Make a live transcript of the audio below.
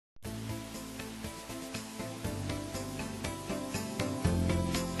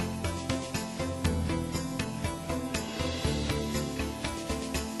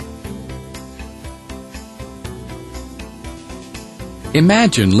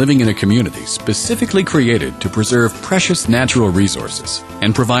Imagine living in a community specifically created to preserve precious natural resources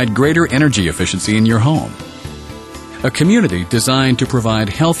and provide greater energy efficiency in your home. A community designed to provide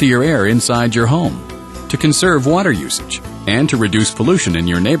healthier air inside your home, to conserve water usage, and to reduce pollution in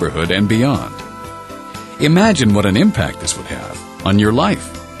your neighborhood and beyond. Imagine what an impact this would have on your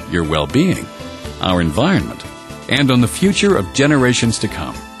life, your well-being, our environment, and on the future of generations to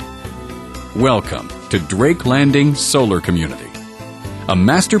come. Welcome to Drake Landing Solar Community, a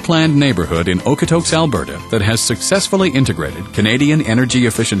master-planned neighborhood in Okotoks, Alberta that has successfully integrated Canadian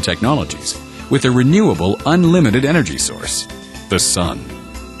energy-efficient technologies with a renewable, unlimited energy source, the sun.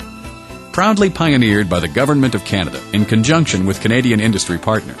 Proudly pioneered by the Government of Canada in conjunction with Canadian industry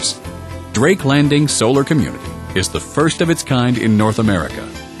partners, Drake Landing Solar Community is the first of its kind in North America.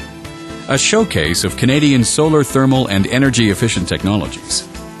 A showcase of Canadian solar thermal and energy-efficient technologies,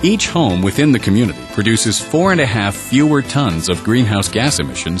 each home within the community produces 4.5 fewer tons of greenhouse gas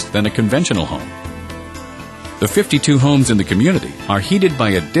emissions than a conventional home. The 52 homes in the community are heated by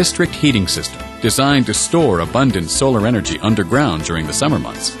a district heating system designed to store abundant solar energy underground during the summer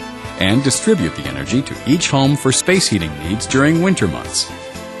months and distribute the energy to each home for space heating needs during winter months.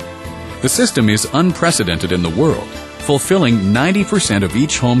 The system is unprecedented in the world, fulfilling 90% of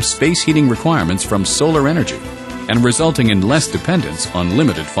each home's space heating requirements from solar energy and resulting in less dependence on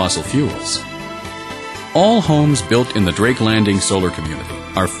limited fossil fuels. All homes built in the Drake Landing Solar Community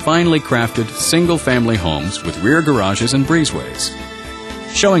are finely crafted single-family homes with rear garages and breezeways.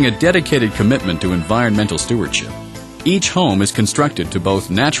 Showing a dedicated commitment to environmental stewardship, each home is constructed to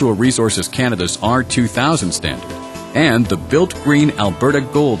both Natural Resources Canada's R2000 standard and the Built Green Alberta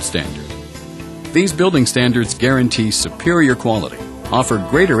Gold standard. These building standards guarantee superior quality, offer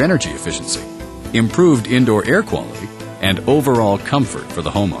greater energy efficiency, improved indoor air quality, and overall comfort for the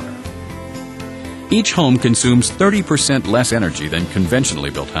homeowner. Each home consumes 30% less energy than conventionally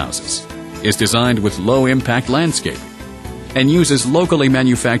built houses, is designed with low-impact landscaping, and uses locally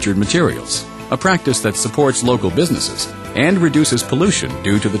manufactured materials, a practice that supports local businesses and reduces pollution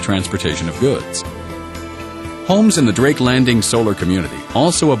due to the transportation of goods. Homes in the Drake Landing Solar Community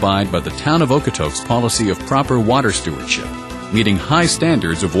also abide by the Town of Okotoks policy of proper water stewardship, meeting high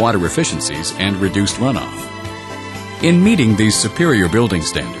standards of water efficiencies and reduced runoff. In meeting these superior building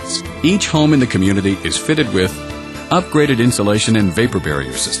standards, each home in the community is fitted with upgraded insulation and vapor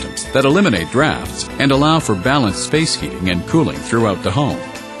barrier systems that eliminate drafts and allow for balanced space heating and cooling throughout the home.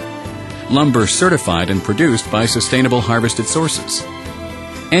 Lumber certified and produced by sustainable harvested sources.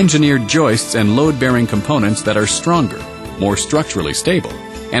 Engineered joists and load-bearing components that are stronger, more structurally stable,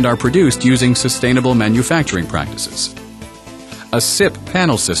 and are produced using sustainable manufacturing practices. A SIP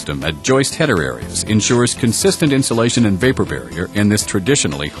panel system at joist header areas ensures consistent insulation and vapor barrier in this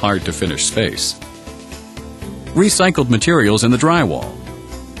traditionally hard-to-finish space. Recycled materials in the drywall.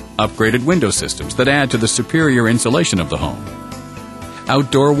 Upgraded window systems that add to the superior insulation of the home.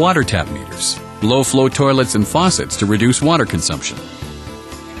 Outdoor water tap meters, low-flow toilets and faucets to reduce water consumption.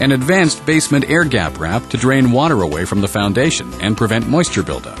 An advanced basement air gap wrap to drain water away from the foundation and prevent moisture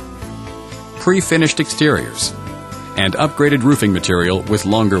buildup. Pre-finished exteriors, and upgraded roofing material with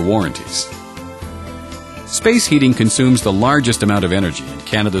longer warranties. Space heating consumes the largest amount of energy in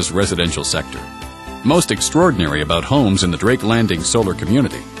Canada's residential sector. Most extraordinary about homes in the Drake Landing Solar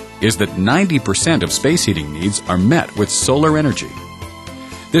Community is that 90% of space heating needs are met with solar energy.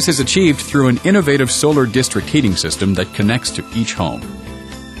 This is achieved through an innovative solar district heating system that connects to each home.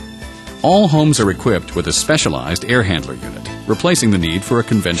 All homes are equipped with a specialized air handler unit, replacing the need for a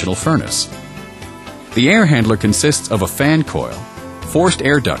conventional furnace. The air handler consists of a fan coil, forced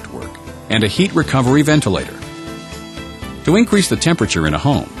air ductwork, and a heat recovery ventilator. To increase the temperature in a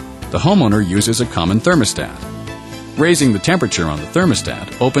home, the homeowner uses a common thermostat. Raising the temperature on the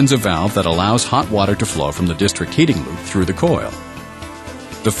thermostat opens a valve that allows hot water to flow from the district heating loop through the coil.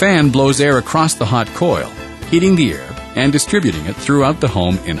 The fan blows air across the hot coil, heating the air and distributing it throughout the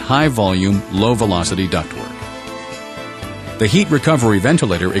home in high-volume, low-velocity ductwork. The heat recovery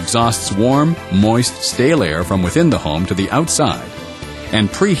ventilator exhausts warm, moist, stale air from within the home to the outside and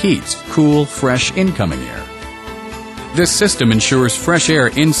preheats cool, fresh incoming air. This system ensures fresh air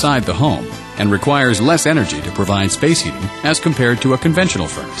inside the home and requires less energy to provide space heating as compared to a conventional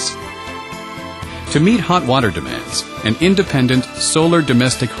furnace. To meet hot water demands, an independent solar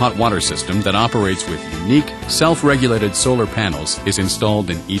domestic hot water system that operates with unique, self-regulated solar panels is installed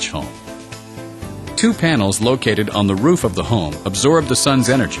in each home. 2 panels located on the roof of the home absorb the sun's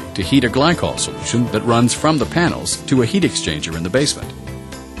energy to heat a glycol solution that runs from the panels to a heat exchanger in the basement.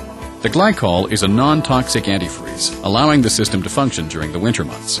 The glycol is a non-toxic antifreeze, allowing the system to function during the winter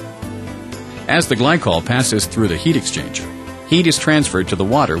months. As the glycol passes through the heat exchanger, heat is transferred to the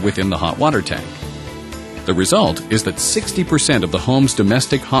water within the hot water tank. The result is that 60% of the home's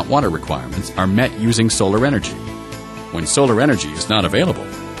domestic hot water requirements are met using solar energy. When solar energy is not available,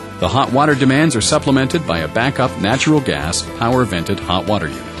 the hot water demands are supplemented by a backup natural gas power-vented hot water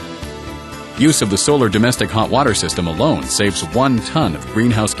unit. Use of the solar domestic hot water system alone saves 1 ton of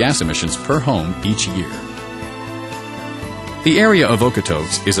greenhouse gas emissions per home each year. The area of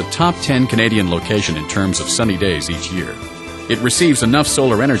Okotoks is a top 10 Canadian location in terms of sunny days each year. It receives enough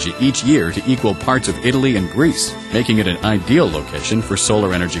solar energy each year to equal parts of Italy and Greece, making it an ideal location for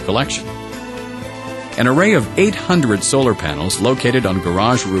solar energy collection. An array of 800 solar panels located on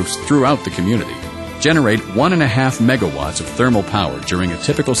garage roofs throughout the community generate 1.5 megawatts of thermal power during a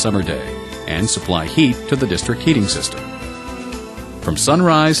typical summer day and supply heat to the district heating system. From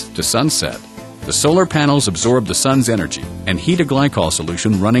sunrise to sunset, the solar panels absorb the sun's energy and heat a glycol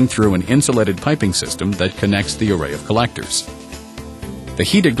solution running through an insulated piping system that connects the array of collectors. The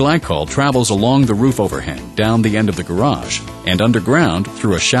heated glycol travels along the roof overhang, down the end of the garage, and underground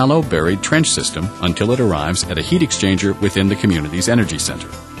through a shallow buried trench system until it arrives at a heat exchanger within the community's energy center.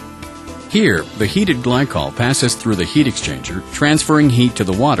 Here, the heated glycol passes through the heat exchanger, transferring heat to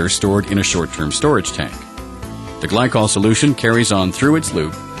the water stored in a short-term storage tank. The glycol solution carries on through its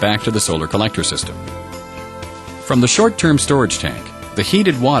loop back to the solar collector system. From the short-term storage tank, the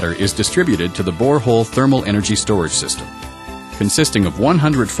heated water is distributed to the borehole thermal energy storage system. Consisting of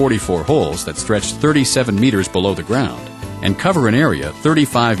 144 holes that stretch 37 meters below the ground and cover an area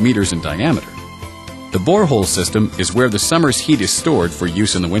 35 meters in diameter, the borehole system is where the summer's heat is stored for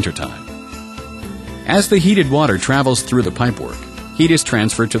use in the wintertime. As the heated water travels through the pipework, heat is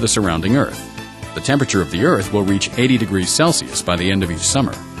transferred to the surrounding earth. The temperature of the earth will reach 80 degrees Celsius by the end of each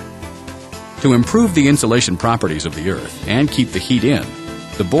summer. To improve the insulation properties of the earth and keep the heat in,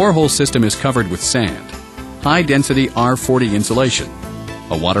 the borehole system is covered with sand, high-density R40 insulation,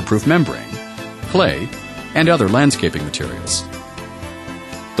 a waterproof membrane, clay, and other landscaping materials.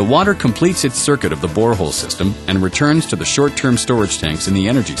 The water completes its circuit of the borehole system and returns to the short-term storage tanks in the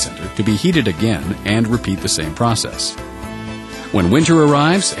energy center to be heated again and repeat the same process. When winter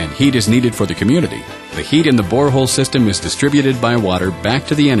arrives and heat is needed for the community, the heat in the borehole system is distributed by water back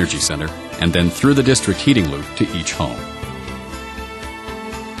to the energy center and then through the district heating loop to each home.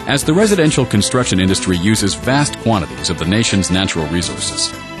 As the residential construction industry uses vast quantities of the nation's natural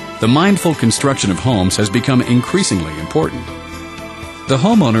resources, the mindful construction of homes has become increasingly important. The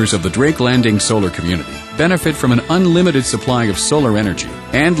homeowners of the Drake Landing solar community benefit from an unlimited supply of solar energy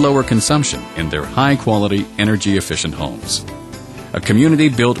and lower consumption in their high-quality, energy-efficient homes. A community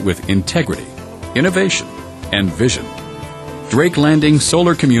built with integrity, innovation, and vision. Drake Landing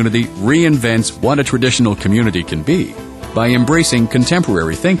Solar Community reinvents what a traditional community can be by embracing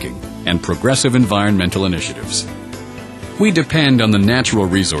contemporary thinking and progressive environmental initiatives. We depend on the natural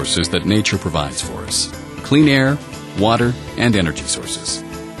resources that nature provides for us: clean air, water, and energy sources.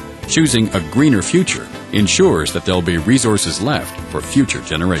 Choosing a greener future ensures that there'll be resources left for future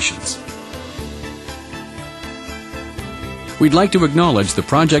generations. We'd like to acknowledge the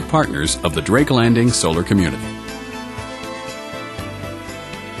project partners of the Drake Landing Solar Community.